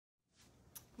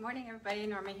Morning everybody,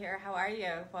 Norma here. How are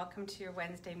you? Welcome to your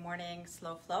Wednesday morning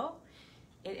slow flow.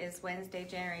 It is Wednesday,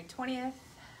 January 20th.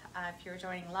 If you're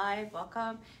joining live,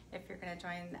 welcome. If you're going to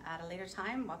join at a later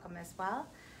time, welcome as well.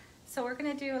 So we're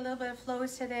going to do a little bit of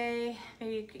flows today.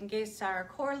 Maybe engage our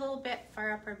core a little bit,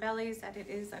 fire up our bellies, and it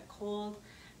is a cold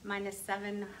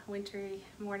 -7 wintry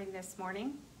morning this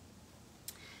morning.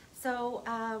 So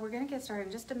we're going to get started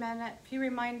in just a minute. A few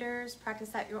reminders,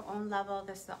 practice at your own level.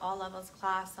 This is the all levels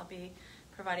class. I'll be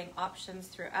providing options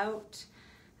throughout,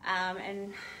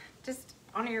 and just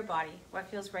honor your body, what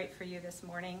feels right for you this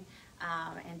morning,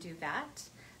 and do that.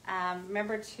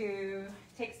 Remember to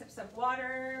take sips of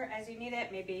water as you need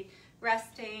it, maybe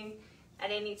resting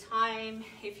at any time.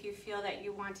 If you feel that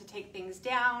you want to take things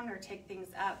down or take things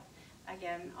up,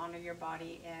 again, honor your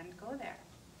body and go there.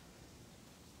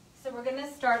 So we're going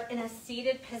to start in a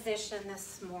seated position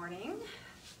this morning.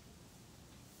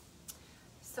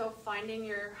 So finding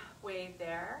your way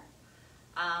there.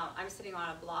 I'm sitting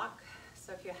on a block,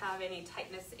 so if you have any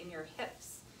tightness in your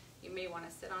hips, you may want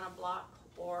to sit on a block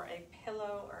or a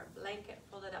pillow or a blanket,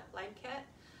 folded up blanket,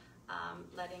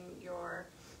 letting your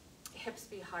hips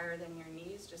be higher than your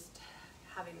knees, just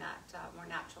having that more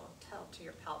natural tilt to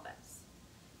your pelvis.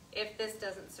 If this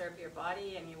doesn't serve your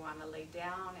body and you want to lay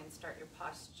down and start your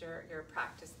posture, your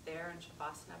practice there in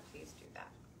Shavasana, please do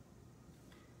that.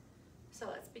 So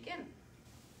let's begin.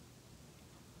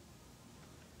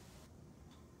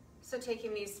 So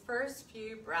taking these first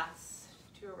few breaths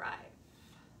to arrive.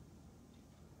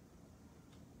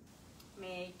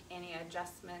 Make any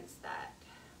adjustments that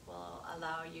will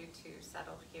allow you to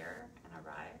settle here and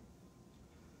arrive.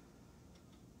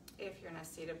 If you're in a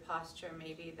seated posture,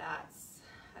 maybe that's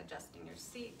adjusting your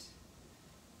seat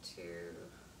to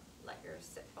let your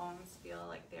sit bones feel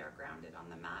like they are grounded on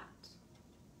the mat.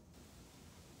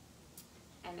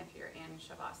 And if you're in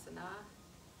Shavasana,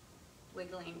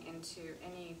 wiggling into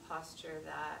any posture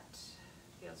that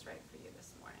feels right for you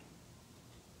this morning.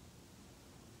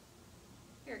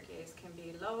 Your gaze can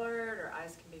be lowered or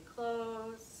eyes can be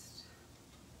closed.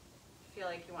 If you feel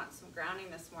like you want some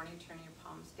grounding this morning, turn your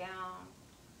palms down.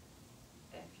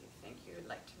 If you think you would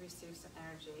like to receive some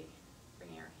energy,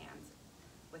 bring your hands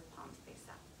with palms face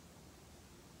up.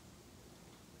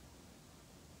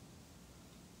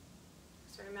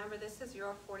 So remember, this is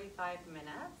your 45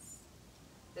 minutes.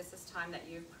 This is time that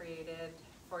you've created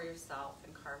for yourself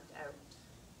and carved out.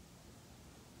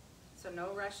 So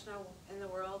no rush in the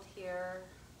world here.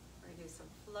 We're going to do some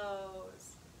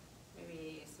flows,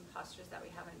 maybe some postures that we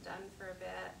haven't done for a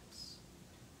bit,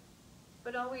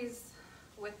 but always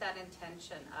with that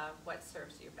intention of what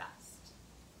serves you best.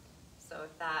 So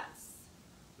if that's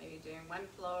maybe doing one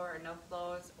flow or no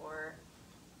flows, or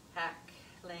heck,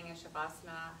 laying in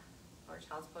Shavasana or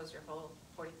Child's Pose your whole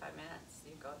 45 minutes,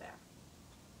 you go there.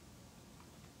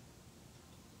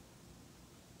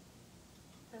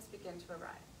 Let's begin to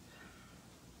arrive.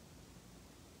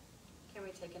 Can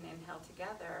we take an inhale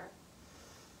together?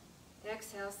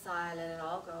 Exhale, sigh, let it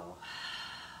all go.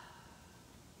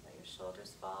 Let your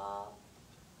shoulders fall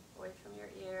away from your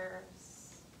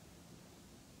ears.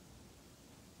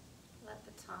 Let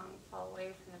the tongue fall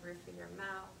away from the roof of your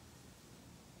mouth.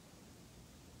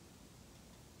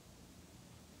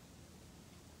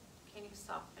 Can you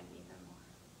soften even more?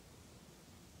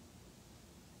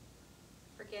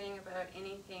 Forgetting about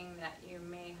anything that you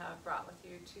may have brought with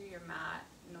you to your mat,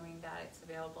 knowing that it's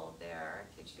available there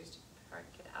if you choose to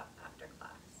pick it up after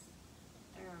class.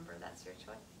 And remember, that's your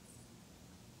choice.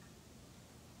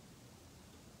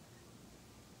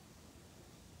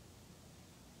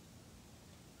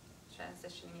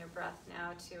 Transitioning your breath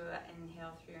now to an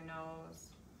inhale through your nose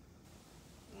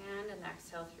and an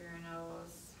exhale through your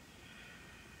nose.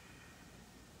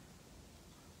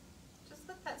 Just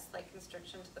let that slight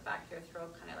constriction to the back of your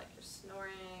throat, kind of like you're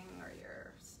snoring or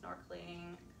you're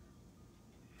snorkeling.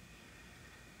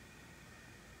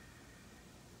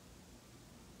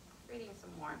 Creating some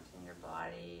warmth in your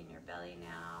body and your belly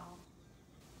now.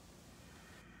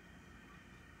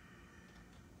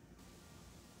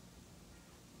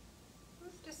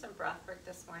 Let's do some breath work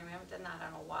this morning. We haven't done that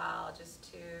in a while, just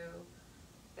to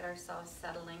get ourselves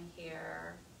settling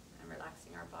here and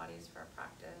relaxing our bodies for our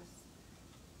practice.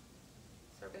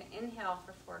 So we're going to inhale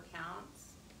for 4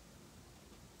 counts.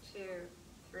 2,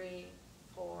 3,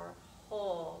 4.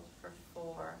 Hold for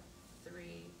 4,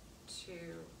 3,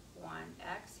 2, 1.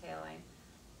 Exhaling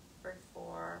for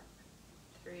 4,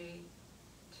 3,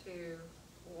 2,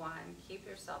 1. Keep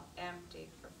yourself empty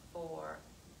for 4,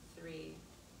 3,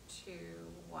 2,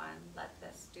 1. Let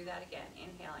this. Do that again.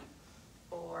 Inhaling.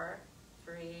 4,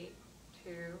 3,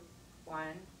 2,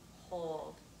 1.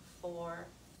 Hold. 4,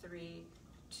 3,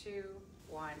 2,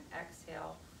 1.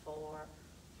 Exhale, 4,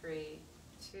 3,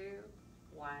 2,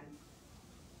 1.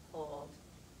 Hold,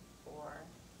 4,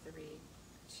 3,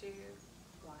 2,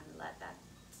 1. Let that,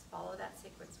 follow that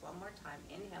sequence one more time.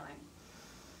 Inhaling,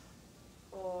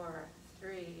 4,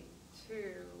 3, 2,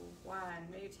 1.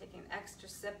 Maybe take an extra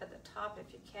sip at the top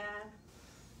if you can.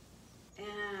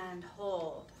 And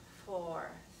hold,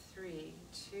 4, 3,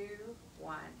 2,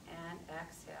 1. And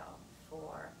exhale,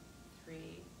 4,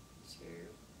 3, 2,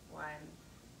 1.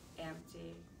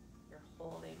 Empty. You're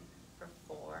holding for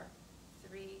 4,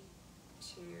 3,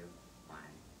 2, 1.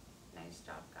 Nice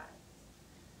job, guys.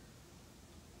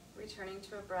 Returning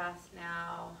to a breath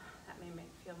now. That may make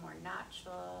you feel more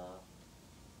natural.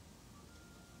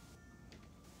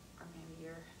 Or maybe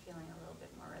you're feeling a little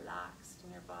bit more relaxed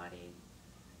in your body.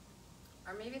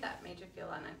 Or maybe that made you feel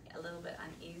a little bit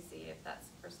uneasy if that's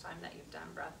the first time that you've done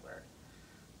breath work.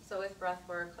 So with breath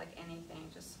work, like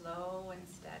anything, just slow and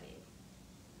steady.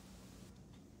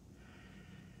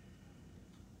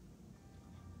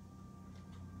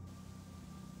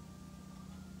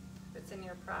 If it's in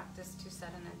your practice to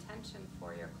set an intention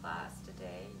for your class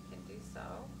today, you can do so.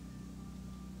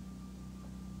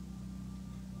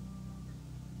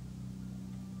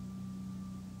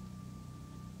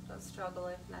 Don't struggle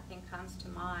if nothing comes to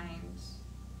mind.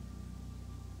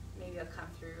 Maybe it'll come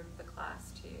through the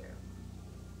class to you.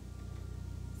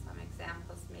 Some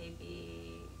examples may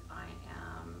be, I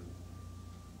am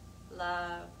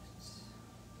loved,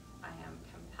 I am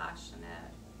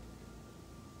compassionate,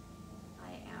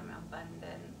 I am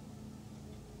abundant,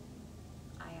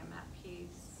 I am at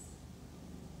peace.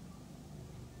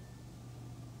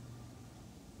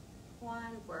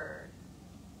 One word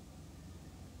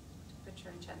to put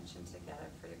your intention together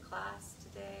for your class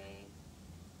today,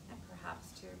 and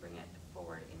perhaps to bring it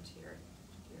forward into your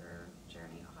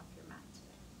journey off your mat today.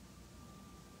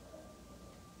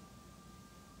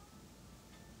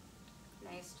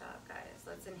 Nice job, guys.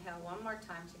 Let's inhale one more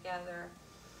time together.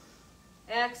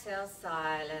 Exhale,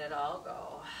 sigh, let it all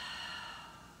go.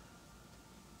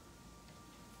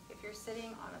 If you're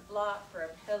sitting on a block or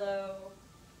a pillow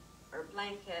or a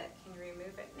blanket, can you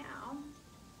remove it now?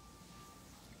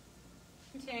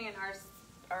 Continuing in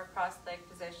our cross-legged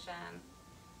position,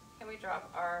 can we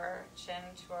drop our chin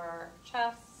to our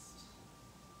chest?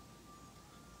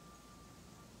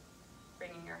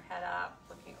 Bringing your head up,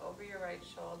 looking over your right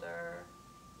shoulder.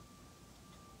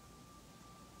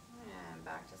 And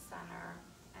back to center.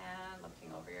 And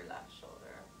looking over your left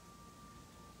shoulder.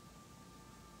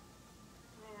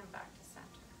 And back to center.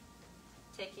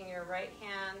 Taking your right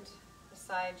hand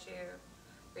beside you,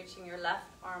 reaching your left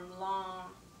arm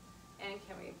long. And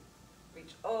can we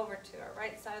reach over to our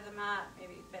right side of the mat,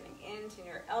 maybe bending into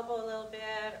your elbow a little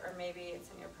bit, or maybe it's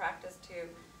in your practice to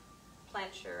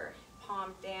plant your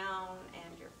palm down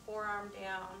and your forearm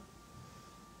down.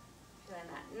 Feeling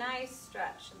that nice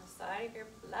stretch on the side of your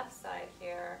left side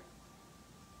here.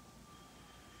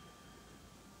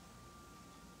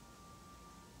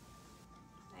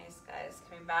 Nice, guys.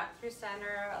 Coming back through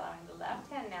center, allowing the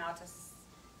left hand now to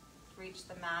reach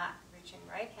the mat, reaching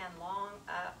right hand long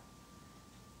up,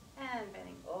 and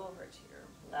bending over to your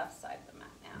left side of the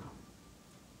mat now.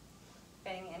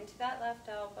 Bending into that left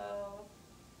elbow.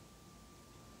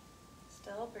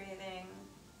 Still breathing.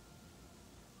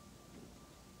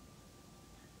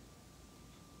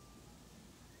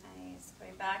 Nice.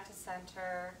 Going back to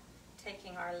center.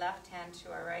 Taking our left hand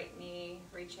to our right knee.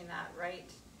 Reaching that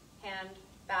right hand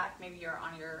back. Maybe you're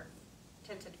on your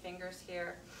tinted fingers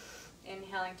here.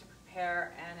 Inhaling to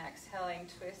prepare and exhaling,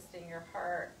 twisting your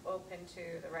heart open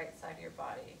to the right side of your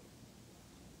body.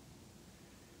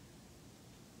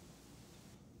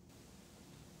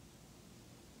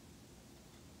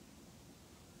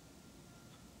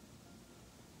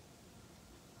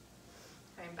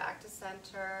 Coming back to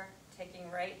center,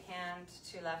 taking right hand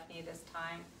to left knee this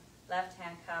time. Left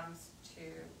hand comes to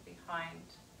behind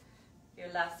your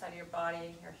left side of your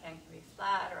body. Your hand can be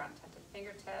flat or on tinted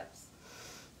fingertips.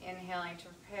 Inhaling to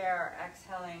prepare,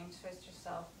 exhaling, twist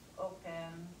yourself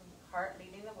open, heart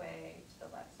leading the way to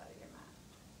the left side of your mat.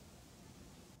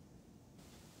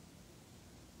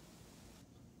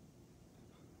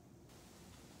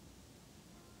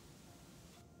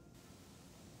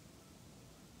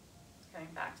 Coming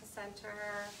back to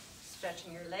center,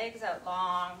 stretching your legs out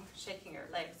long, shaking your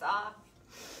legs off.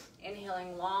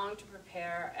 Inhaling long to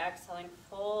prepare, exhaling,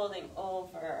 folding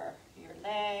over your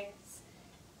legs.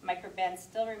 Micro bend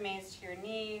still remains to your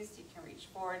knees. You can reach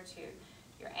forward to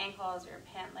your ankles, your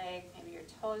pant leg, maybe your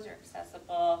toes are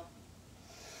accessible.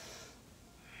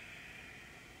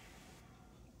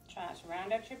 Try not to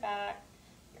round out your back.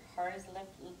 Your heart is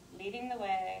leading the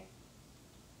way.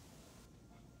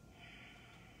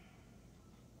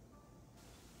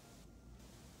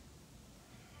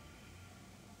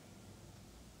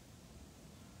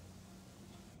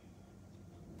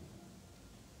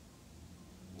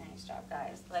 Nice job,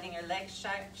 guys. Letting your legs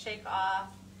shake off.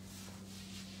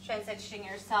 Transitioning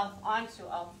yourself onto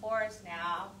all fours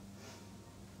now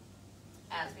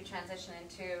as we transition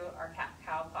into our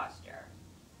cat-cow posture.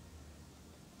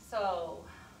 So,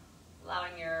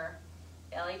 allowing your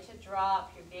belly to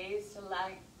drop, your gaze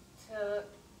to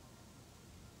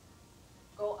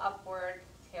go upward,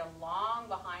 tail long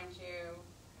behind you,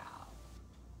 cow.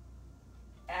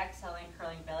 Exhaling,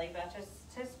 curling belly button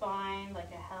to spine like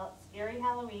a scary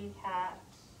Halloween cat.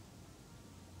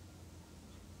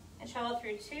 And travel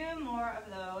through 2 more of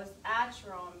those at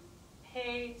your own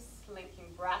pace,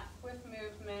 linking breath with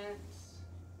movement.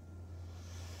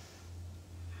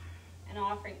 And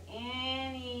offering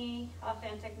any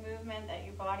authentic movement that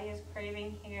your body is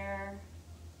craving here.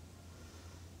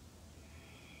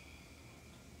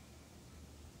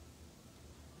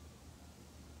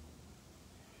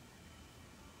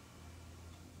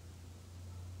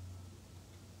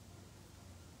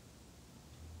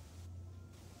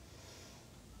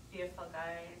 Beautiful,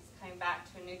 guys. Coming back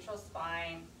to a neutral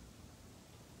spine.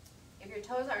 If your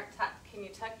toes aren't tucked, can you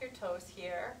tuck your toes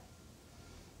here?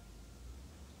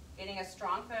 Getting a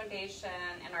strong foundation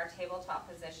in our tabletop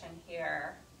position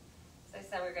here. As I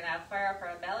said, we're going to fire up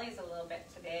our bellies a little bit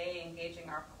today, engaging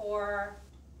our core.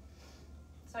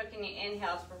 So can you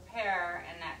inhale to prepare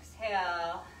and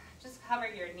exhale? Just cover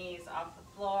your knees off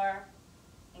the floor,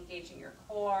 engaging your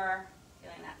core,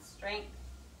 feeling that strength.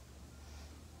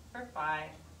 For 5,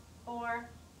 4,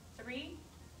 3,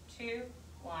 2,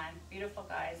 1. Beautiful,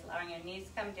 guys. Allowing your knees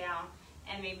to come down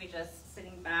and maybe just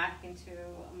sitting back into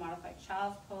a modified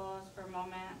child's pose for a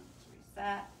moment to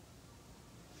reset.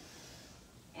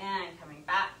 And coming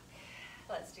back.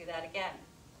 Let's do that again.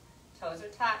 Toes are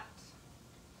tucked.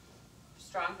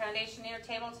 Strong foundation in your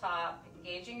tabletop.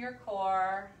 Engaging your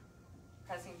core.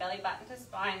 Pressing belly button to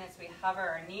spine as we hover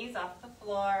our knees off the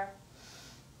floor.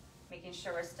 Making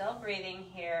sure we're still breathing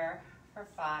here for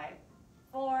 5,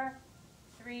 4,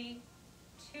 3,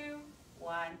 2,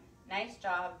 1. Nice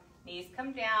job. Knees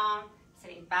come down,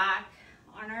 sitting back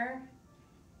on our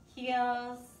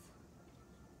heels.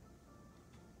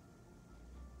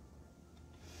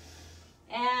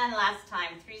 And last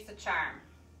time, 3's the charm.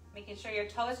 Making sure your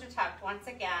toes are tucked once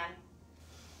again.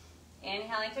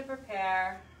 Inhaling to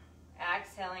prepare.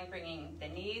 Exhaling, bringing the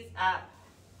knees up.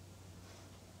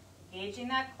 Engaging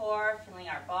that core, feeling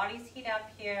our bodies heat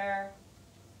up here.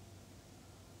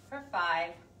 For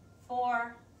 5,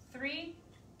 4, 3,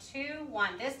 2,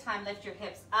 1. This time, lift your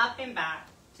hips up and back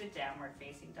to downward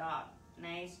facing dog.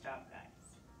 Nice job, guys.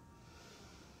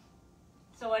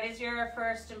 So what is your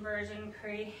first inversion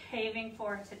craving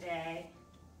for today?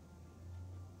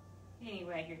 Can you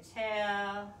wag your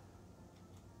tail?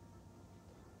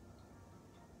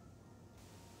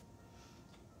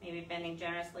 Maybe bending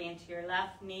generously into your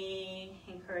left knee,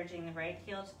 encouraging the right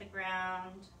heel to the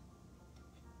ground.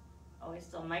 Always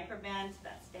still micro bend to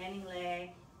that standing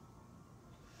leg.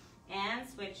 And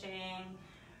switching,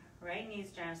 right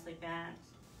knee's generously bent.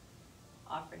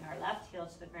 Offering our left heel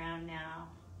to the ground now.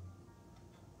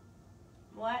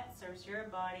 What serves your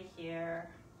body here?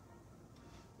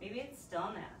 Maybe it's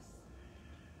stillness.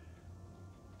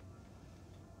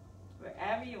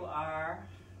 Wherever you are,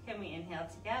 can we inhale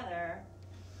together?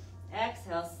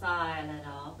 Exhale, sigh, let it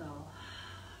all go.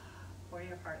 Pour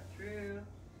your heart through.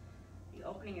 The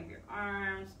opening of your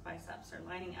arms, biceps are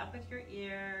lining up with your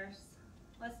ears.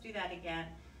 Let's do that again.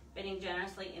 Bending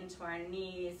generously into our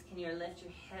knees. Can you lift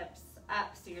your hips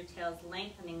up so your tail's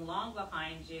lengthening long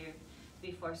behind you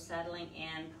before settling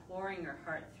in, pouring your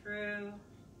heart through.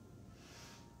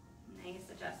 Nice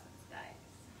adjustments, guys.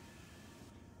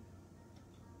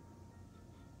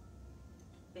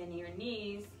 Bending your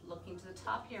knees, looking to the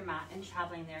top of your mat and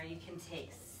traveling there. You can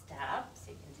take steps,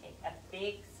 you can take a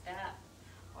big step,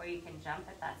 or you can jump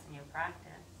if that's in your practice.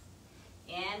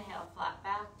 Inhale, flat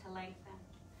back to lengthen.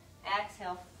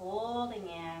 Exhale, folding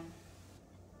in.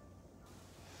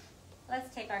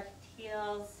 Let's take our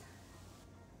heels,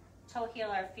 toe heel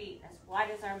our feet as wide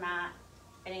as our mat,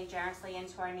 bending generously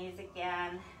into our knees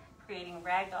again, creating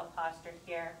ragdoll posture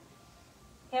here.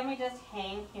 Can we just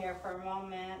hang here for a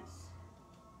moment?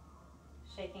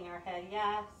 Shaking our head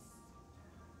yes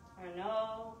or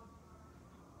no.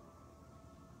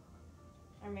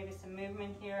 Or maybe some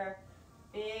movement here.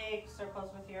 Big circles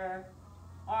with your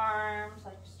arms,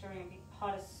 like you're stirring a big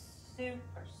pot of soup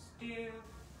or stew.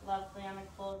 Lovely on a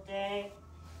cold day.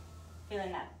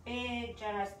 Feeling that big,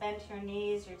 generous bend to your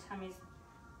knees. Your tummy's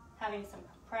having some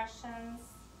compressions.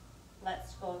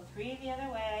 Let's go 3 the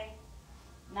other way.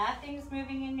 Nothing's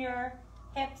moving in your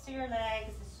hips or your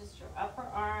legs. It's just your upper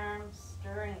arms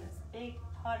stirring this big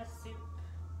pot of soup.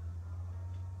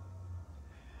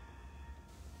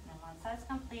 process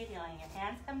complete, healing. Your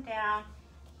hands come down,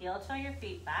 heel toe your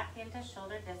feet back into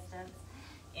shoulder distance.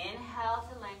 Inhale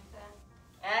to lengthen.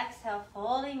 Exhale,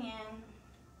 folding in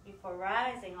before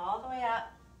rising all the way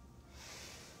up.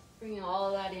 Bringing all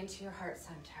of that into your heart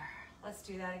center. Let's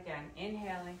do that again.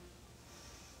 Inhaling.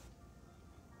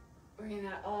 Bringing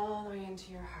that all the way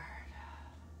into your heart.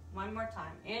 One more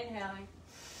time. Inhaling.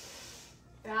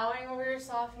 Bowing over your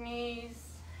soft knees.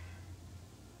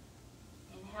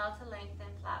 Inhale to lengthen,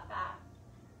 flat back.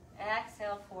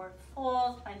 Exhale, forward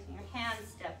fold, planting your hands,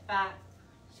 step back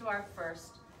to our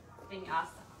first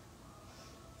vinyasa.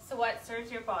 So what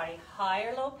serves your body? High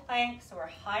or low plank, so we're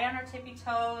high on our tippy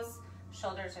toes.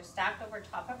 Shoulders are stacked over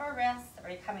top of our wrists. Are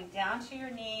you coming down to your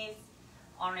knees?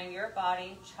 Honoring your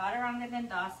body. Chaturanga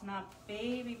Dandasana.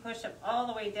 Baby push up all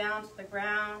the way down to the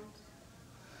ground.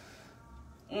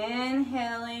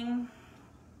 Inhaling.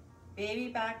 Baby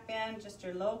back bend. Just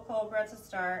your low cobra to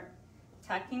start.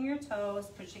 Tucking your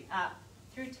toes. Pushing up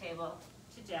through table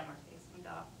to downward facing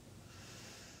dog.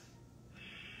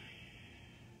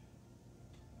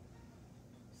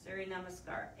 Surya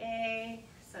Namaskar A.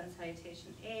 Sun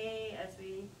Salutation A, as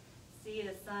we see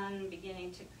the sun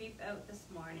beginning to creep out this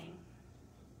morning.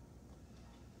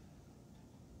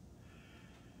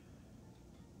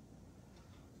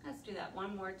 Let's do that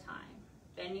one more time.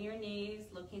 Bending your knees,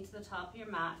 looking to the top of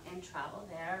your mat, and travel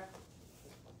there.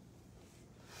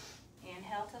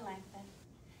 Inhale to lengthen.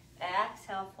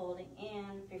 Exhale, folding in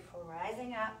before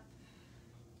rising up.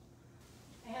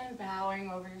 And bowing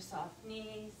over your soft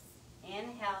knees.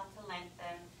 Inhale to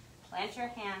lengthen. Plant your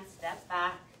hands, step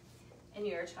back, and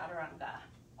your chaturanga.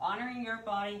 Honoring your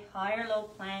body, high or low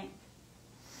plank.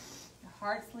 Your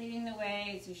heart's leading the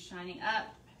way as you're shining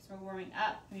up. As we're warming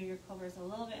up, maybe your cobra's a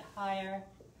little bit higher.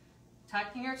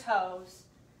 Tucking your toes,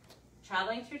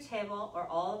 traveling through table or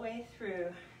all the way through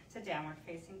to downward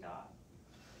facing dog.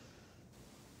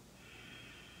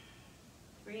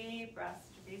 3 breaths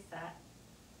to reset.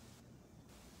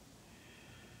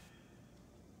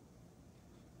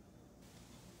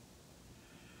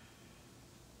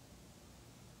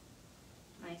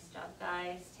 Nice job,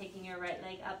 guys. Taking your right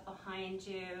leg up behind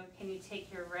you. Can you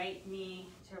take your right knee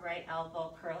to right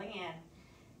elbow, curling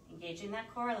in, engaging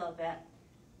that core a little bit.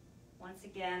 Once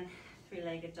again,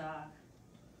 3-legged dog.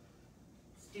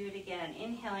 Let's do it again.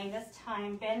 Inhaling this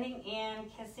time, bending in,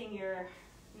 kissing your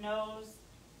nose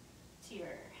to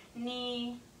your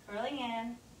knee, curling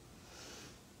in.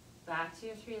 Back to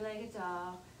your 3-legged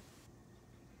dog.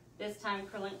 This time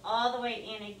curling all the way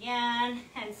in again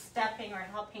and stepping or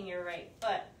helping your right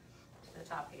foot to the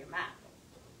top of your mat.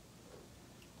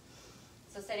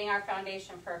 So setting our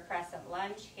foundation for a crescent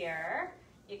lunge here.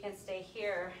 You can stay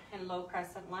here in low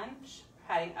crescent lunge,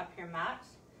 padding up your mat.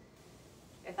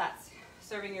 If that's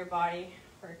serving your body,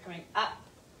 we're coming up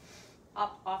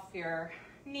off your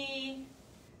knee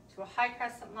to a high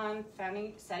crescent lunge,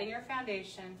 setting your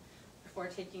foundation before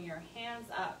taking your hands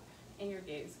up and your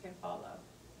gaze can follow.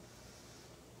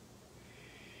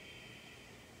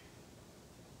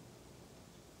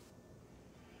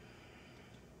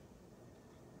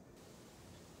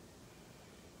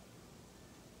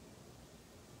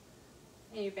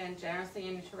 And you bend generously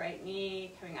into your right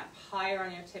knee, coming up higher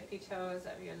on your tippy toes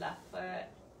of your left foot.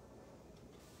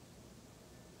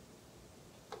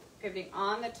 Pivoting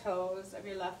on the toes of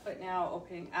your left foot now,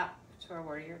 opening up to our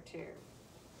Warrior Two.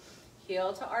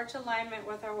 Heel to arch alignment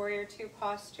with our Warrior Two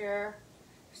posture.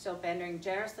 Still bending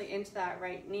generously into that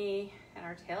right knee, and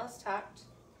our tail is tucked.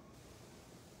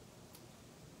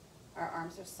 Our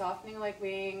arms are softening like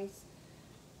wings,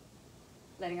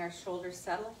 letting our shoulders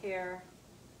settle here.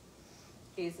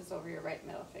 Gaze is over your right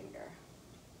middle finger.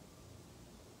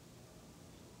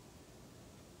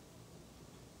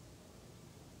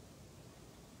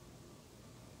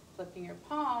 Flipping your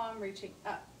palm, reaching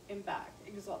up and back.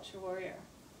 Exalt your warrior.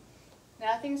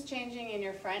 Nothing's changing in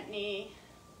your front knee.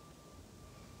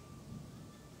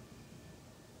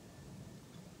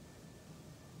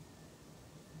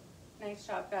 Nice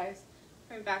job, guys.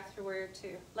 Coming back through Warrior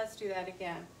Two. Let's do that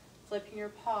again. Flipping your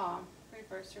palm,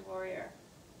 reverse your warrior.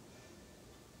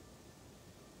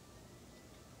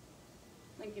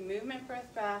 Linking movement,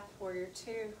 breath, Warrior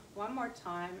Two. One more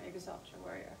time, exalt your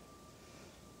warrior.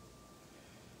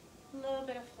 A little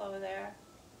bit of flow there.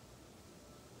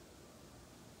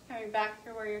 Coming back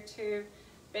through Warrior Two,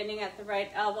 bending at the right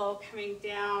elbow, coming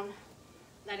down,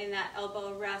 letting that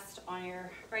elbow rest on your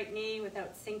right knee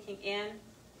without sinking in.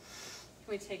 Can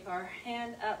we take our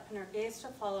hand up and our gaze to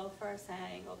follow for our side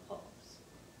angle pose?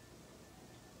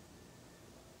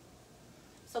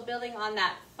 So building on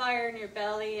that fire in your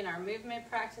belly in our movement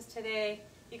practice today,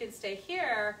 you can stay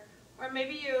here, or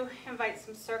maybe you invite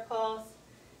some circles,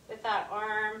 with that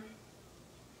arm,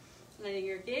 letting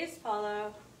your gaze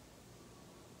follow.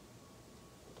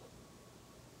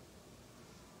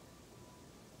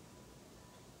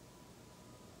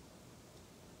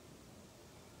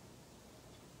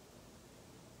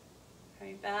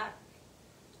 Coming back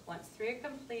once 3 are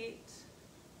complete.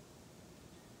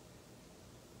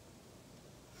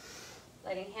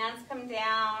 Letting hands come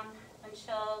down,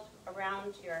 windshield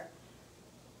around your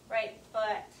right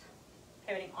foot,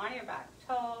 pivoting on your back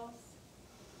toes.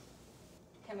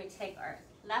 Can we take our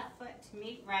left foot to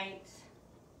meet right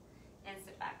and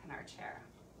sit back in our chair?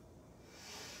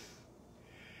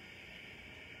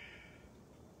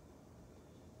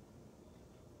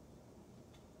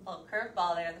 A little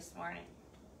curveball there this morning.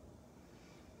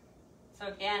 So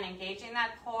again, engaging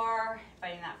that core,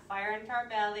 inviting that fire into our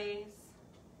bellies.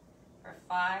 For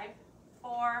 5,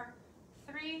 4,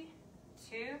 3,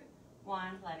 2,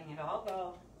 1, letting it all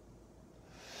go.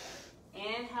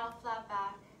 Inhale, flat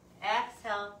back.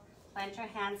 Exhale, plant your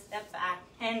hands, step back.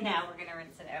 And now we're gonna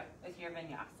rinse it out with your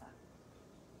vinyasa.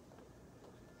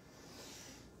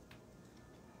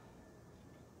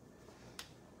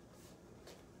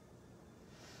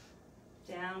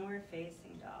 Downward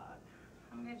facing dog.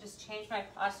 I'm gonna just change my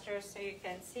posture so you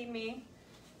can see me.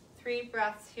 3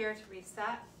 breaths here to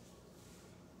reset.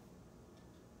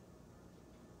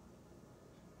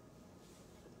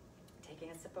 Taking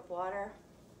a sip of water.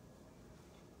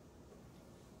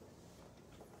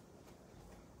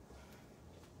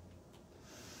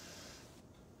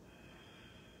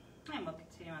 And we'll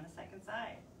continue on the second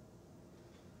side.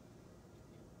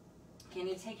 Can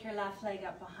you take your left leg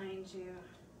up behind you?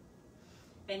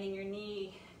 Bending your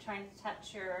knee, trying to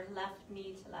touch your left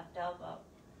knee to left elbow.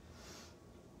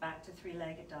 Back to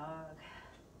 3-legged dog.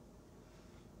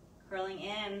 Curling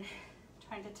in,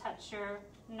 trying to touch your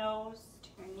nose to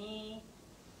your knee.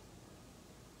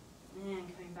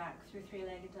 And coming back through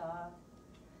 3-legged dog.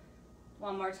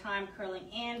 One more time, curling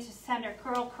in to center,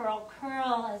 curl, curl,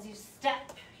 curl as you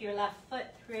step your left foot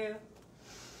through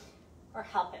or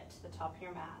help it to the top of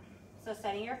your mat. So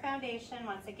setting your foundation,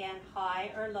 once again,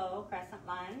 high or low crescent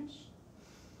lunge.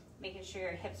 Making sure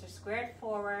your hips are squared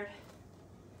forward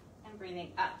and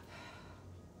breathing up.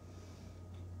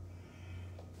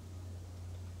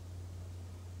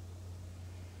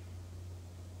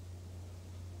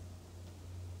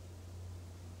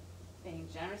 Bending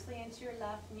generously into your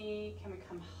left knee. Can we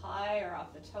come high or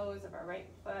off the toes of our right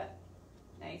foot?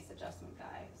 Nice adjustment,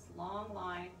 guys. Long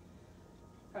line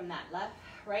from that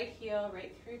right heel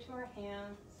right through to our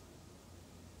hands.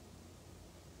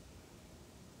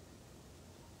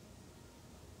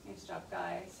 Nice job,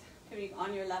 guys. Pivoting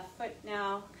on your left foot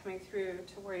now, coming through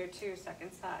to warrior 2,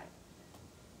 second side.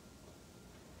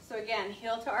 So again,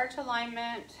 heel to arch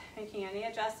alignment, making any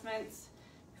adjustments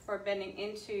before bending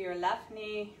into your left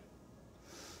knee,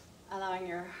 allowing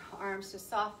your arms to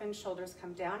soften, shoulders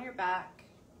come down your back.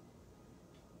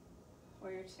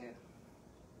 Warrior 2.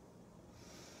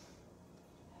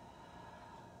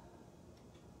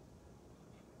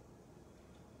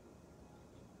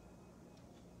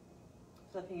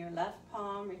 Flipping your left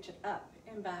palm, reach it up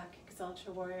and back, exalt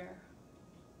your warrior.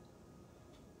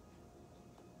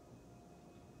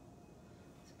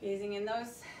 So gazing in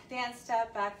those dance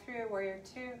step, back through warrior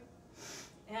 2,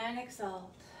 and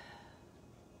exalt.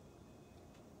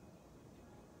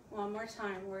 One more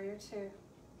time, warrior 2,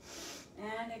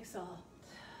 and exalt.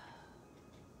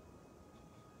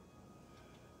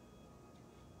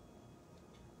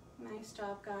 Nice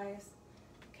job, guys.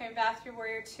 Okay, back through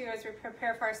warrior 2 as we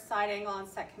prepare for our side angle on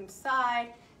second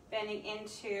side, bending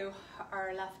into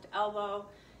our left elbow,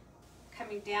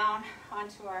 coming down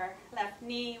onto our left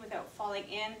knee without falling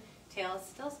in, tail is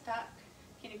still stuck.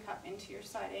 Can you cup into your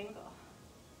side angle?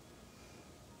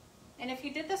 And if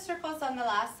you did the circles on the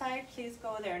last side, please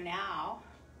go there now.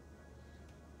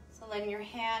 So letting your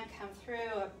hand come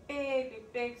through a big,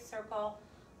 big, big circle,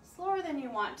 slower than you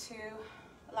want to,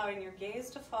 allowing your gaze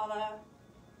to follow.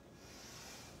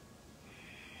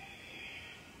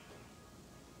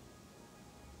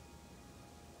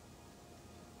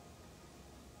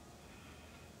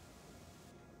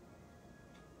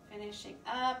 Finishing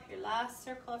up your last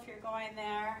circle if you're going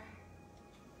there.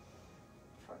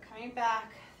 Before coming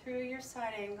back through your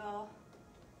side angle.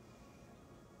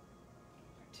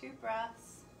 For 2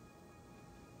 breaths.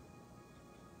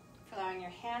 Allowing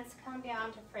your hands to come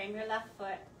down to frame your left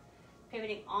foot.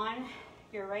 Pivoting on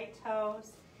your right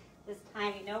toes. This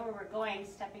time you know where we're going,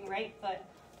 stepping right foot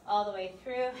all the way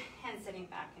through and sitting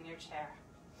back in your chair.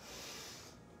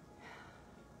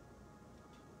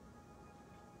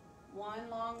 One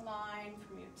long line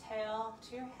from your tail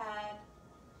to your head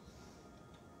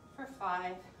for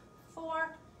 5,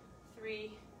 4,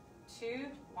 2,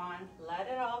 1. Let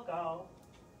it all go.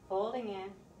 Folding in.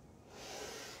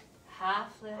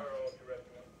 Half lift.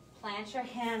 Plant your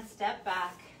hands, step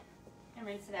back, and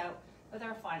rinse it out with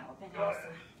our final vinyasa.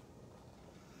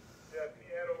 Yeah, can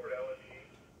you head over to L&E?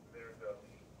 There's a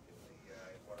leak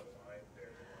in one of the lines there.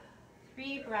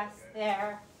 3 breaths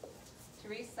there to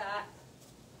reset.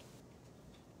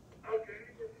 Okay.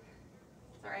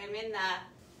 Sorry, I'm in the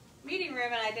meeting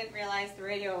room and I didn't realize the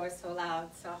radio was so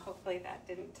loud, so hopefully that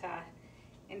didn't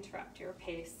interrupt your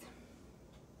pace.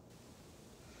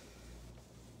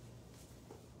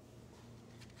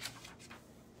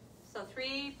 So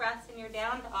 3 breaths in your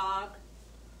down dog.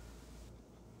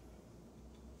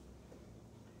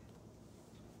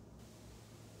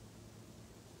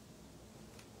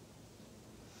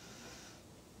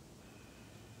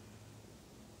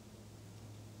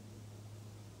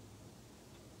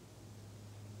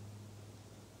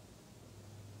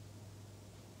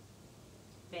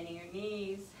 Bending your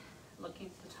knees, looking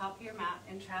to the top of your mat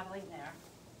and traveling there.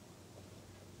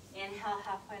 Inhale,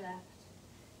 halfway left.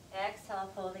 Exhale,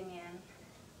 folding in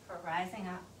for rising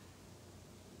up.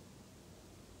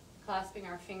 Clasping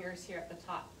our fingers here at the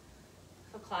top.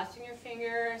 So clasping your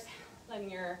fingers,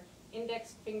 letting your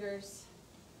index fingers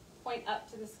point up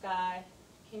to the sky.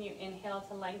 Can you inhale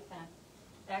to lengthen?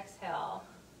 Exhale,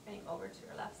 bending over to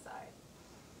your left side.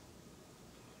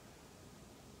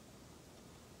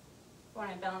 If you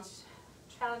want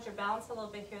to challenge your balance a little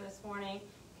bit here this morning,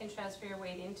 you can transfer your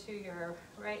weight into your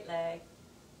right leg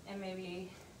and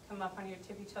maybe come up on your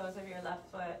tippy toes of your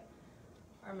left foot,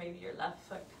 or maybe your left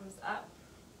foot comes up.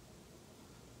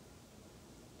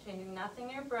 Changing nothing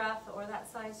in your breath or that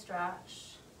side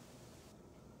stretch.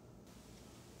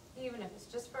 Even if it's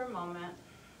just for a moment.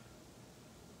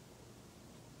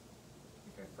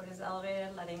 If your foot is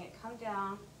elevated, letting it come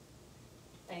down.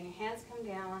 Letting your hands come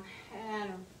down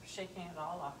and shaking it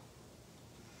all off.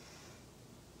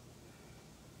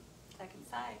 Second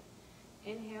side.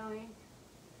 Inhaling.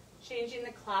 Changing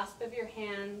the clasp of your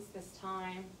hands this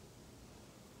time.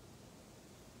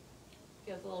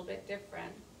 Feels a little bit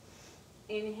different.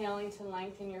 Inhaling to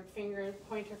lengthen your fingers,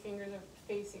 pointer fingers are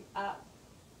facing up.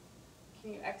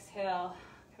 Can you exhale,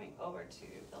 coming over to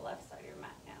the left side of your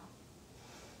mat now.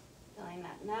 Feeling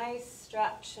that nice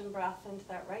stretch and breath into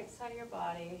that right side of your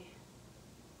body.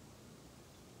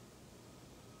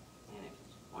 And if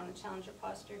you want to challenge your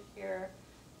posture here,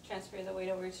 transfer the weight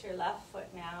over to your left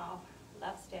foot now,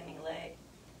 left standing leg.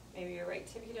 Maybe your right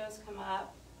tippy toes come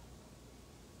up.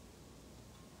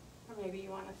 Or maybe you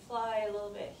want to fly a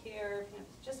little bit here, if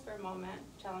it's just for a moment,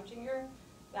 challenging your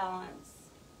balance.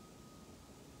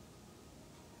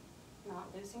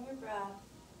 Not losing your breath.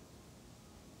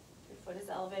 Your foot is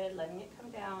elevated, letting it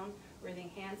come down, breathing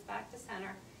hands back to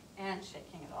center, and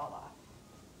shaking it all off.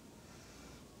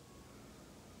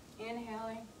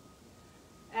 Inhaling,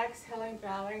 exhaling,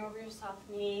 bowing over your soft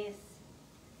knees.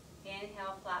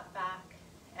 Inhale, flat back.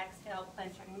 Exhale,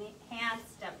 clench your hands,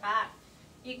 step back.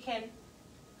 You can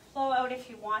flow out if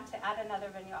you want to add another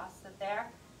vinyasa there.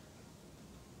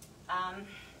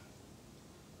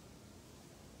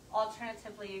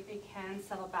 Alternatively, we can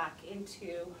settle back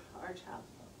into our child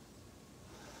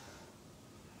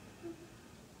pose.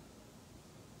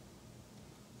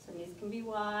 So knees can be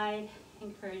wide,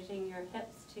 encouraging your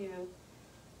hips to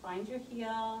find your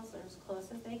heels or as close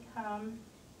as they come.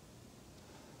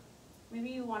 Maybe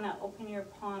you want to open your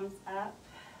palms up.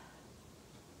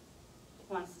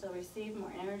 You want to still receive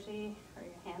more energy, or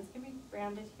your hands can be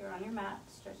grounded here on your mat,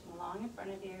 stretching long in front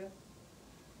of you.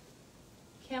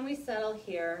 Can we settle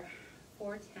here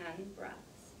for 10 breaths?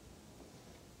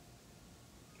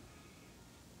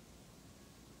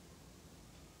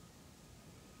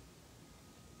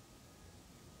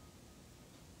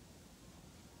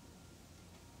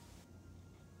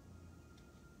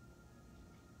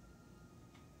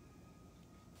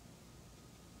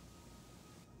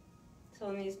 So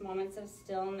in these moments of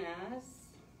stillness,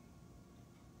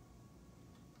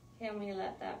 can we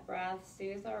let that breath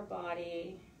soothe our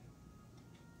body,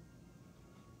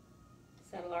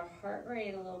 settle our heart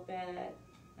rate a little bit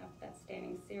after that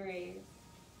standing series,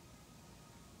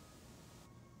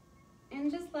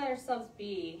 and just let ourselves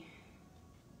be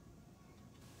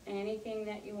anything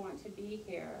that you want to be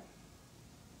here.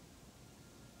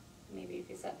 Maybe if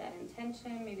you set that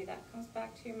intention, maybe that comes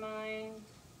back to your mind.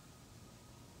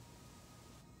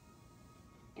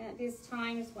 And at these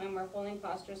times when we're holding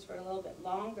postures for a little bit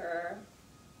longer,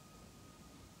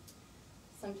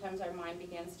 sometimes our mind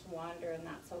begins to wander, and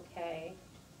that's okay.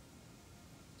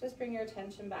 Just bring your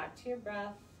attention back to your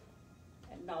breath.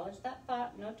 Acknowledge that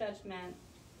thought, no judgment.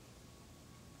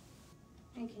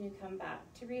 And can you come back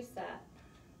to reset?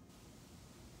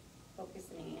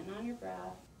 on your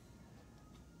breath.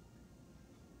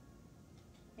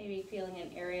 Maybe feeling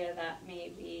an area that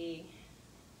may be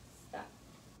stuck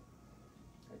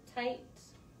or tight.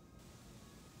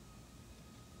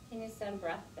 Can you send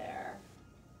breath there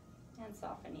and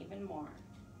soften even more?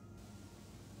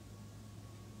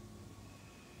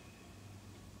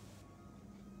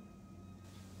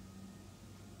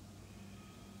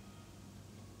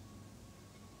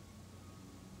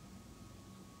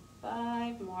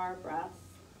 Five more breaths.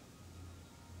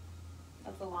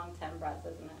 That's a long 10 breaths,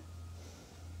 isn't it?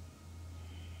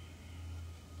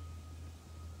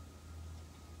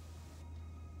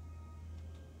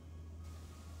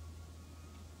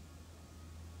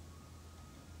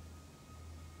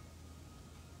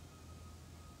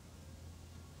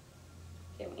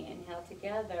 Okay, we inhale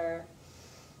together.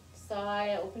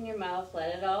 Sigh, open your mouth,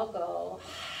 let it all go.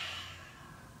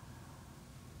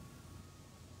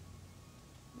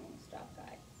 Stop,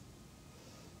 guys.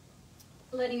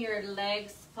 Letting your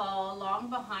legs fall long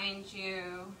behind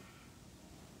you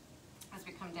as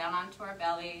we come down onto our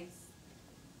bellies.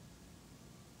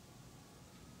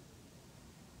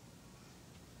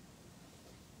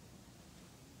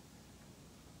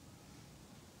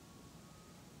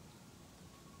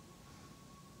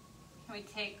 Can we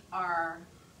take our,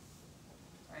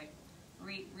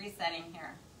 resetting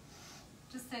here.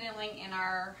 Just settling in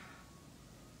our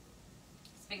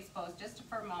Sphinx pose just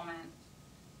for a moment.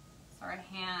 So our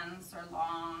hands are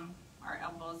long, our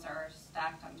elbows are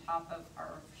stacked on top of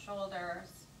our shoulders.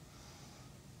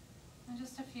 And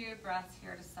just a few breaths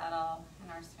here to settle in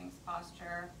our Sphinx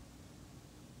posture.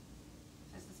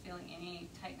 If this is feeling any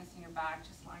tightness in your back,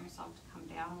 just allow yourself to come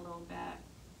down a little bit.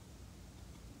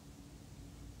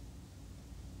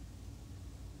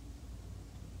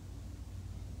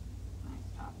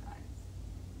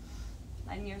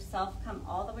 Letting yourself come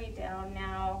all the way down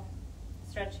now,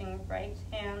 stretching right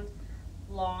hand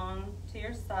long to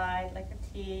your side like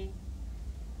a T,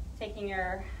 taking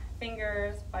your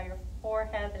fingers by your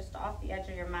forehead, just off the edge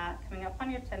of your mat, coming up on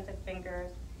your tented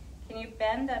fingers. Can you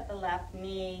bend at the left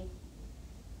knee,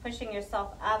 pushing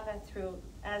yourself up and through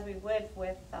as we would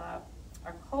with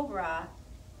our cobra,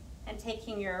 and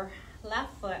taking your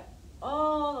left foot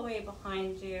all the way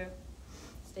behind you,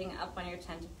 staying up on your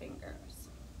tented fingers.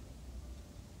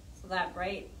 So that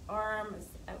right arm is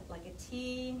out like a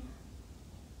T.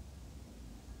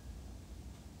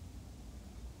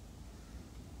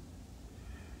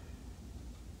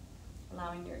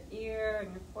 Allowing your ear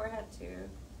and your forehead to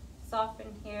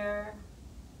soften here.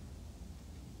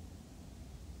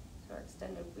 To our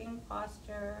extended wing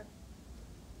posture.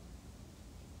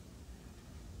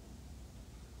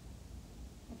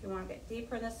 If you want to get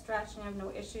deeper in the stretch and you have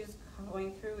no issues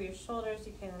going through your shoulders,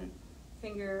 you can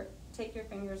take your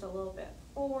fingers a little bit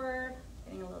forward,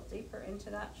 getting a little deeper into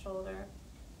that shoulder.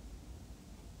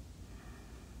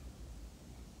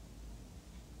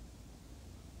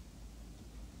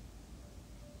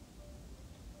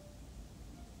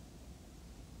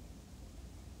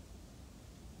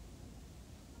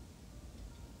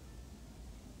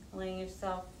 Letting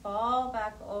yourself fall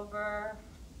back over,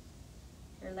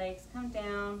 your legs come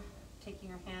down, taking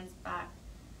your hands back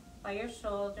by your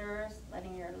shoulders,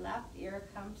 letting your left ear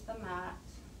come to the mat.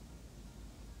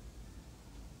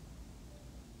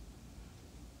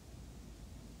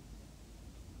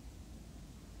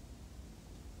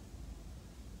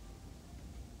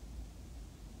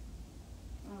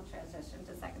 We'll transition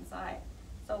to second side.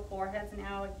 So foreheads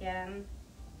now again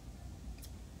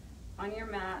on your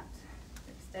mat,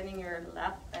 extending your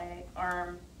left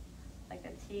arm like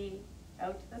a T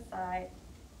out to the side.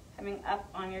 Coming up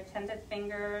on your tented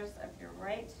fingers of your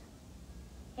right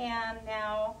hand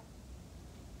now.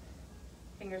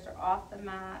 Fingers are off the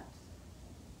mat.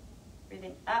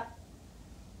 Breathing up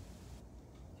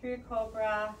through your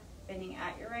cobra, bending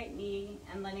at your right knee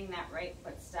and letting that right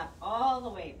foot step all the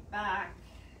way back.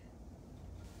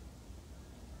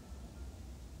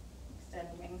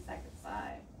 Extending second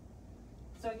side.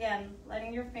 So again,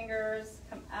 letting your fingers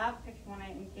come up if you want to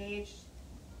engage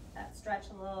that stretch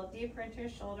a little deeper into your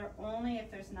shoulder, only if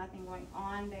there's nothing going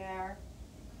on there.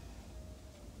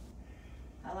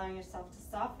 Allowing yourself to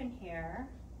soften here.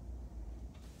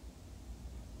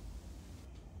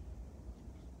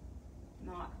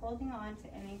 Not holding on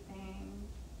to anything.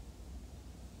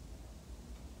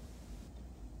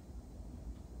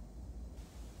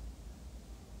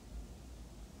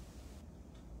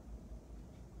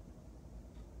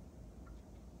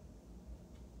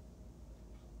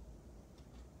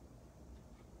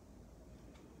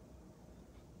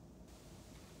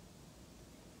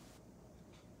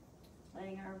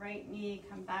 Letting our right knee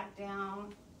come back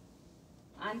down,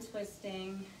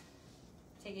 untwisting,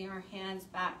 Taking our hands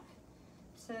back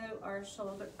to our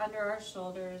shoulder, under our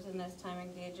shoulders, and this time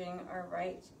engaging our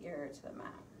right ear to the mat.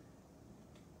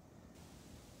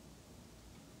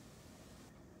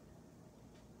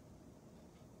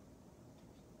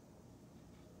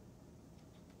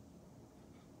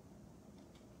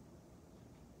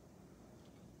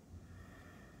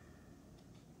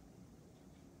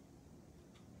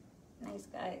 Nice,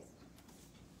 guys.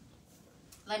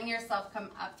 Letting yourself come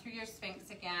up through your Sphinx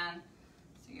again.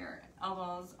 So your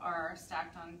elbows are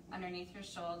stacked on underneath your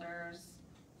shoulders.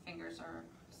 Fingers are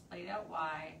splayed out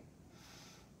wide.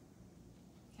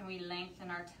 Can we lengthen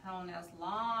our toenails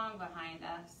long behind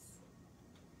us?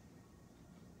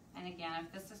 And again,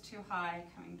 if this is too high,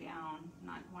 coming down,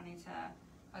 not wanting to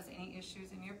cause any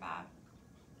issues in your back.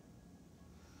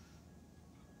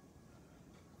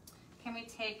 Can we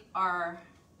take our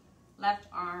left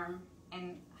arm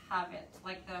and have it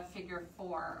like the figure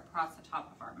 4 across the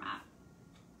top of our mat?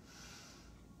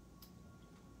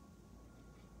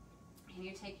 Can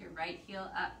you take your right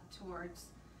heel up towards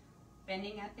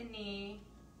bending at the knee?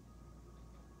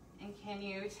 And can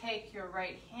you take your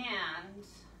right hand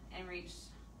and reach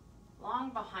long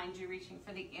behind you, reaching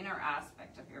for the inner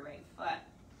aspect of your right foot?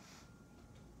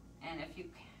 And if you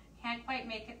can't quite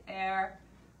make it there,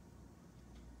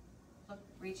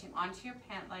 reaching onto your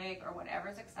pant leg or whatever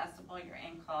is accessible, your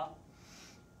ankle,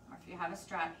 or if you have a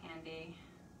strap handy,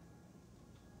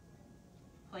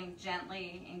 pulling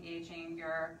gently, engaging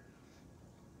your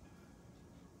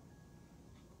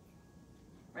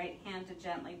right hand to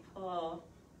gently pull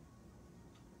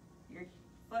your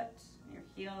foot, your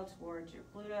heel towards your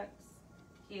buttocks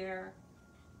here.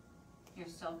 You're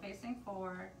still facing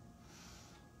forward.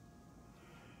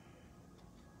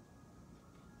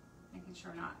 Making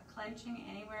sure we're not clenching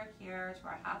anywhere here to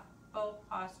our half bow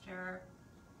posture.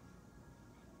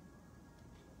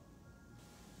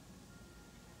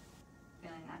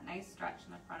 Feeling that nice stretch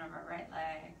in the front of our right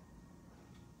leg.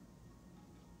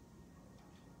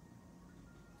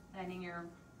 Letting your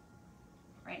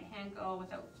right hand go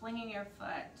without flinging your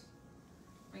foot.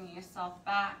 Bringing yourself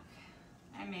back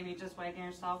and maybe just wagging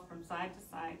yourself from side to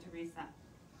side to reset.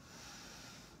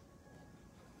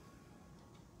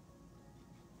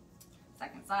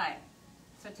 Second side.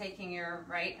 So taking your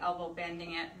right elbow,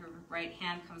 bending it, your right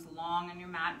hand comes long on your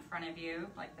mat in front of you,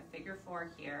 like the figure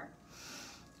 4 here.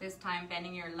 This time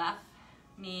bending your left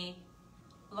knee,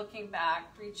 looking back,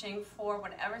 reaching for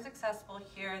whatever's accessible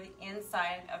here, the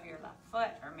inside of your left foot,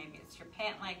 or maybe it's your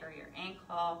pant leg or your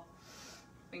ankle.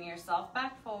 Bring yourself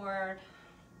back forward.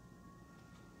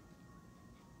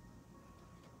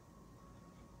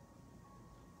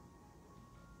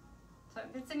 So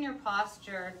if it's in your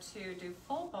posture to do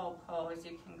full bow pose,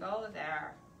 you can go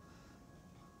there.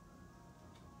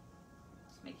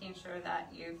 Just making sure that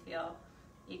you feel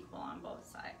equal on both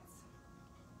sides.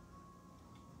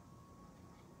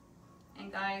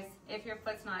 And guys, if your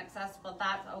foot's not accessible,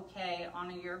 that's okay.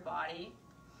 Honor your body.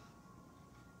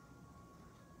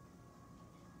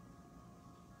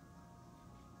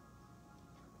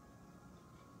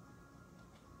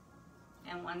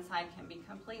 And one side can be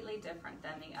completely different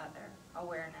than the other.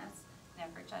 Awareness,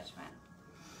 never judgment.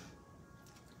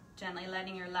 Gently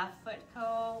letting your left foot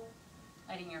go,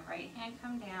 letting your right hand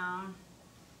come down,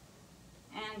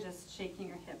 and just shaking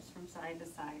your hips from side to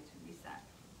side to reset.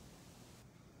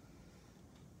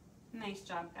 Nice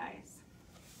job, guys.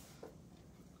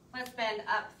 Let's bend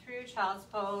up through child's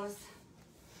pose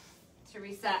to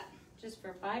reset, just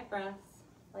for 5 breaths,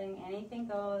 letting anything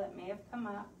go that may have come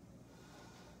up.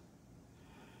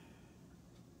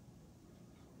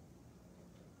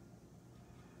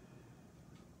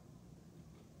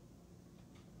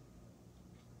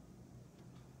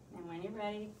 And when you're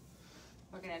ready,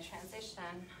 we're going to transition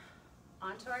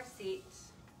onto our seat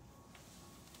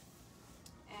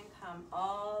and come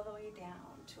all the way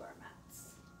down to our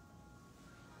mats.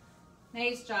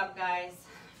 Nice job, guys.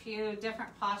 A few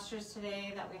different postures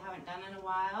today that we haven't done in a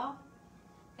while.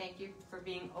 Thank you for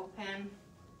being open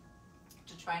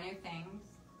to try new things.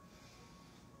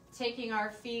 Taking our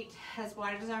feet as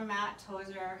wide as our mat,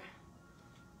 toes are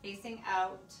facing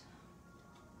out.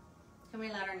 Can we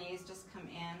let our knees just come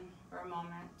in for a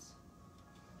moment?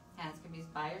 Hands can be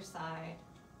by your side.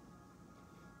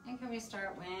 And can we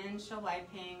start windshield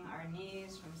wiping our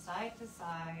knees from side to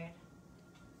side?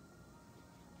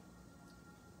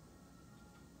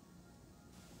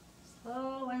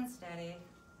 Slow and steady.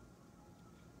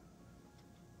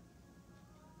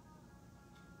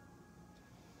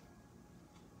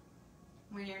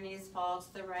 When your knees fall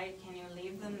to the right, can you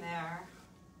leave them there?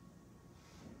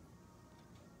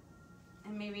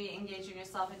 And maybe engaging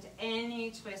yourself into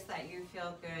any twist that you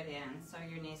feel good in. So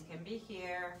your knees can be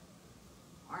here,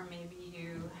 or maybe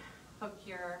you hook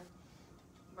your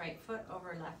right foot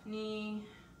over left knee.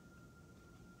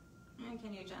 And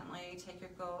can you gently take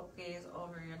your gaze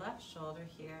over your left shoulder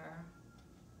here?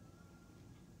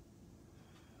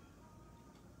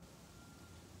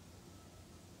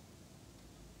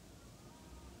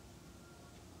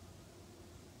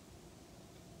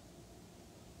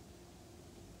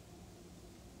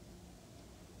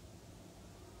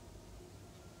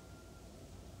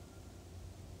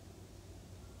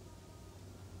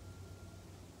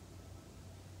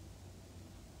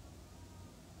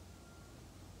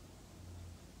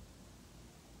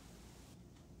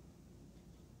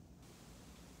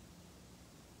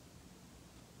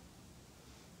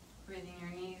 Breathing your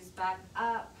knees back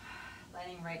up,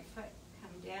 letting right foot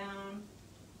come down.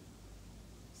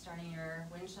 Starting your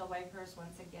windshield wipers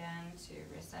once again to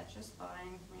reset your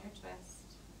spine from your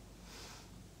twist.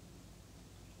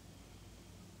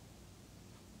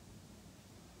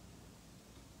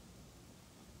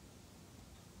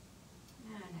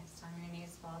 And next time your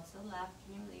knees fall to the left,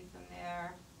 can you leave them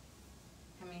there?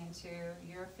 Coming into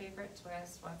your favorite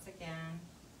twist once again.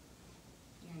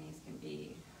 Your knees can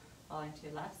be falling to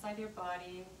the left side of your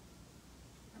body,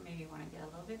 or maybe you want to get a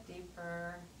little bit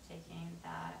deeper, taking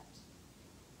that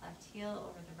left heel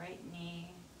over the right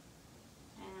knee.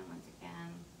 And once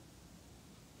again,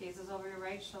 gazes over your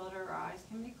right shoulder, eyes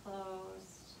can be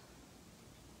closed.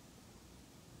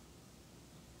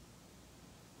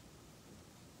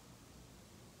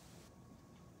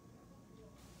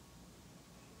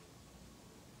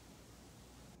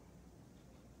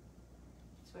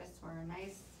 Twists were a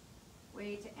nice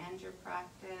way to end your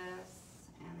practice,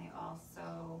 and they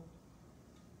also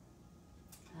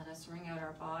let us wring out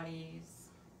our bodies.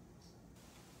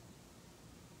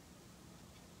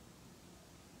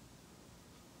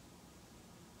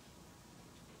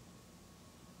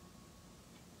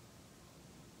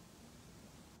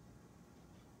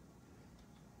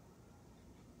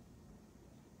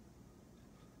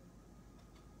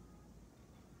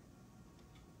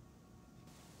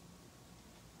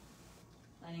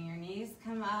 Letting your knees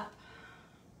come up,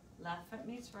 left foot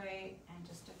meets right, and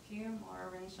just a few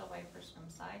more windshield wipers from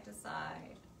side to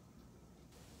side.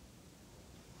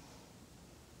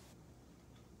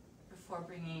 Before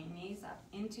bringing knees up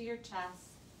into your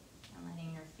chest and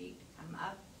letting your feet come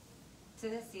up to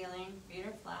the ceiling, feet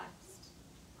are flexed,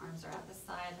 arms are at the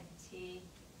side like a T.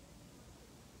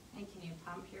 And can you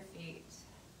pump your feet?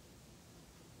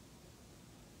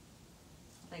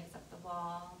 Legs up the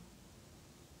wall.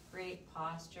 Great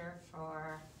posture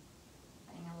for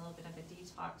adding a little bit of a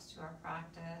detox to our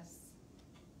practice,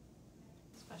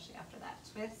 especially after that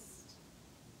twist.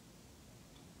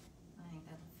 Letting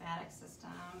the lymphatic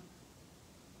system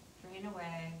drain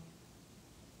away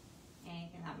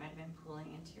anything that might have been pulling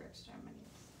into your extremities.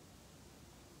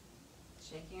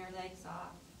 Shaking your legs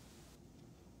off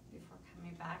before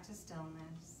coming back to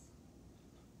stillness.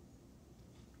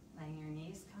 Letting your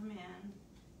knees come in.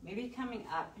 Maybe coming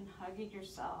up and hugging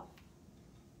yourself.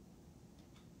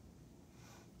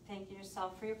 Thanking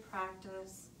yourself for your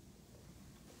practice.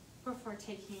 Before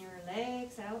taking your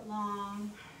legs out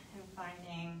long and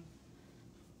finding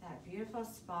that beautiful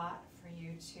spot for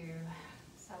you to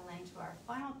settle into our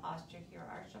final posture here,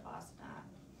 Arshavasana.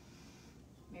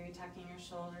 Maybe tucking your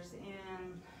shoulders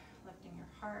in, lifting your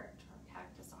heart or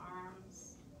cactus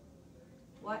arms.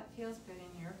 What feels good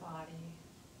in your body?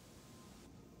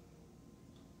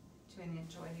 To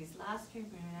enjoy these last few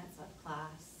minutes of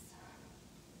class,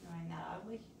 knowing that I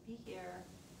will be here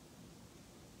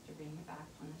to bring you back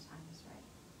when the time is right.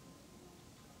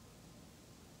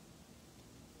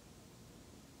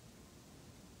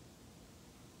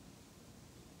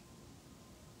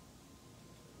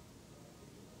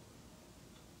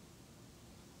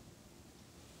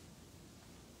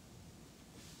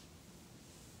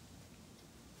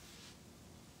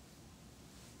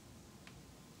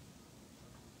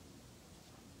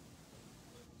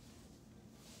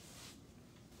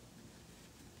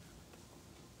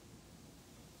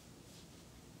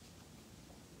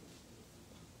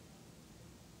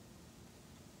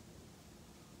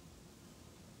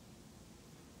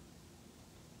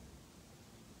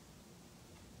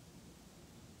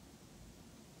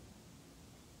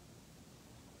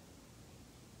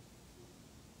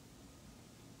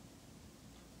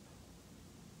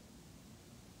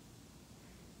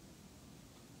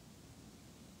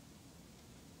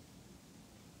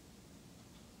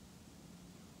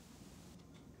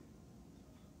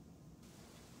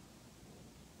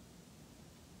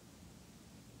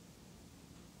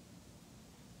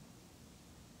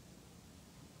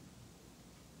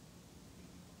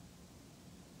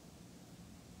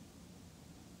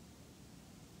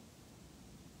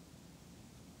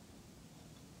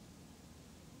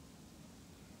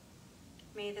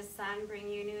 May the sun bring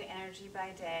you new energy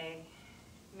by day.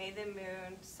 May the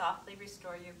moon softly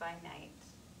restore you by night.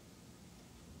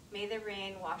 May the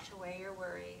rain wash away your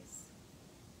worries.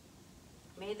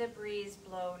 May the breeze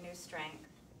blow new strength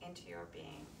into your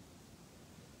being.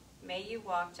 May you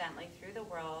walk gently through the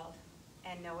world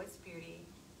and know its beauty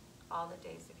all the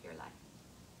days of your life.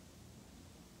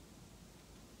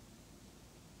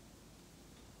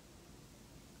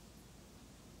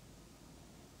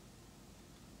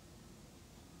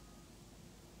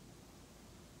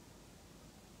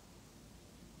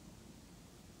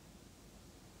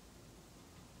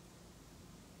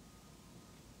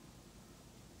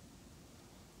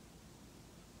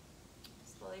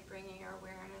 Slowly bringing your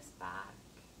awareness back.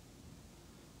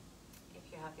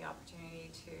 If you have the opportunity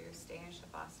to stay in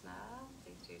Shavasana,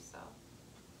 please do so.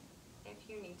 If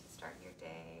you need to start your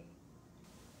day,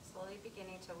 slowly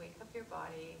beginning to wake up your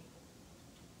body,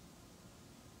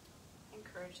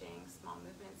 encouraging small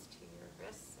movements to your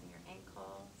wrists and your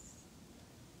ankles,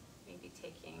 maybe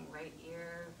taking right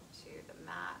ear to the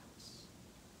mat,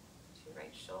 to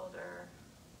right shoulder,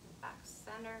 back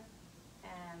center,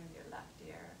 and your left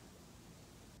ear.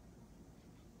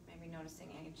 Maybe noticing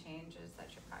any changes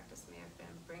that your practice may have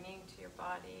been bringing to your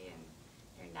body and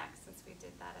your neck since we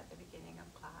did that at the beginning of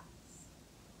class.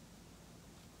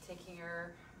 Taking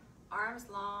your arms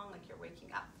long like you're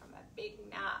waking up from a big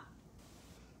nap.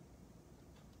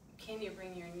 Can you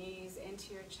bring your knees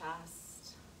into your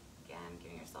chest? Again,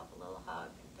 giving yourself a little hug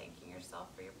and thanking yourself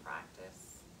for your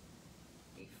practice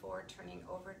before turning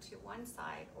over to one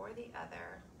side or the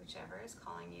other, whichever is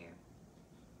calling you,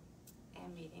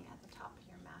 and meeting at the top of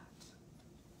your mat.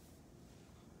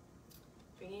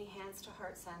 Bringing hands to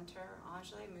heart center,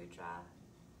 Anjali Mudra,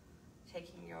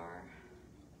 taking your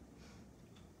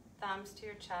thumbs to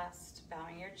your chest,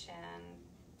 bowing your chin.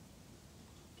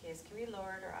 Gaze can be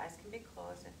lowered or eyes can be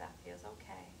closed if that feels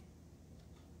okay.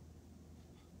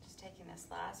 Just taking this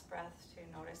last breath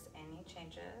to notice any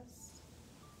changes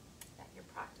that your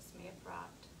practice may have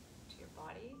brought to your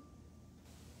body,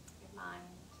 your mind,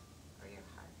 or your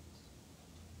heart.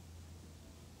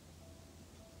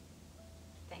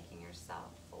 Thanking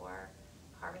yourself for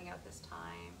carving out this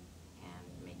time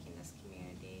and making this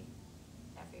community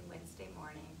every Wednesday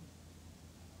morning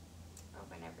or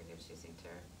whenever you're choosing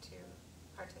to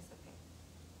participate.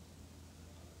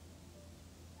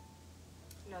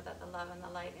 Know that the love and the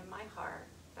light in my heart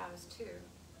bows to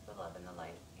the love and the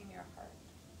light in your heart.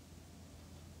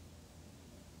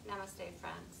 Namaste,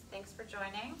 friends. Thanks for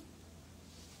joining.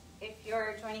 If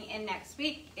you're joining in next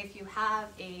week, if you have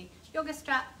a yoga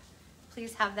strap,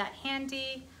 please have that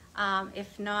handy.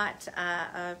 If not,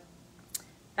 a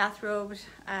bathrobe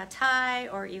tie,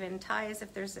 or even ties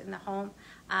if there's in the home.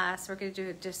 So we're going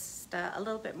to do just a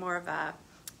little bit more of a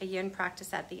yin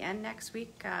practice at the end next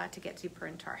week to get deeper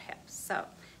into our hips. So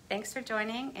thanks for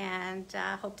joining, and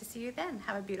hope to see you then.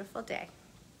 Have a beautiful day.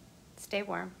 Stay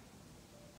warm.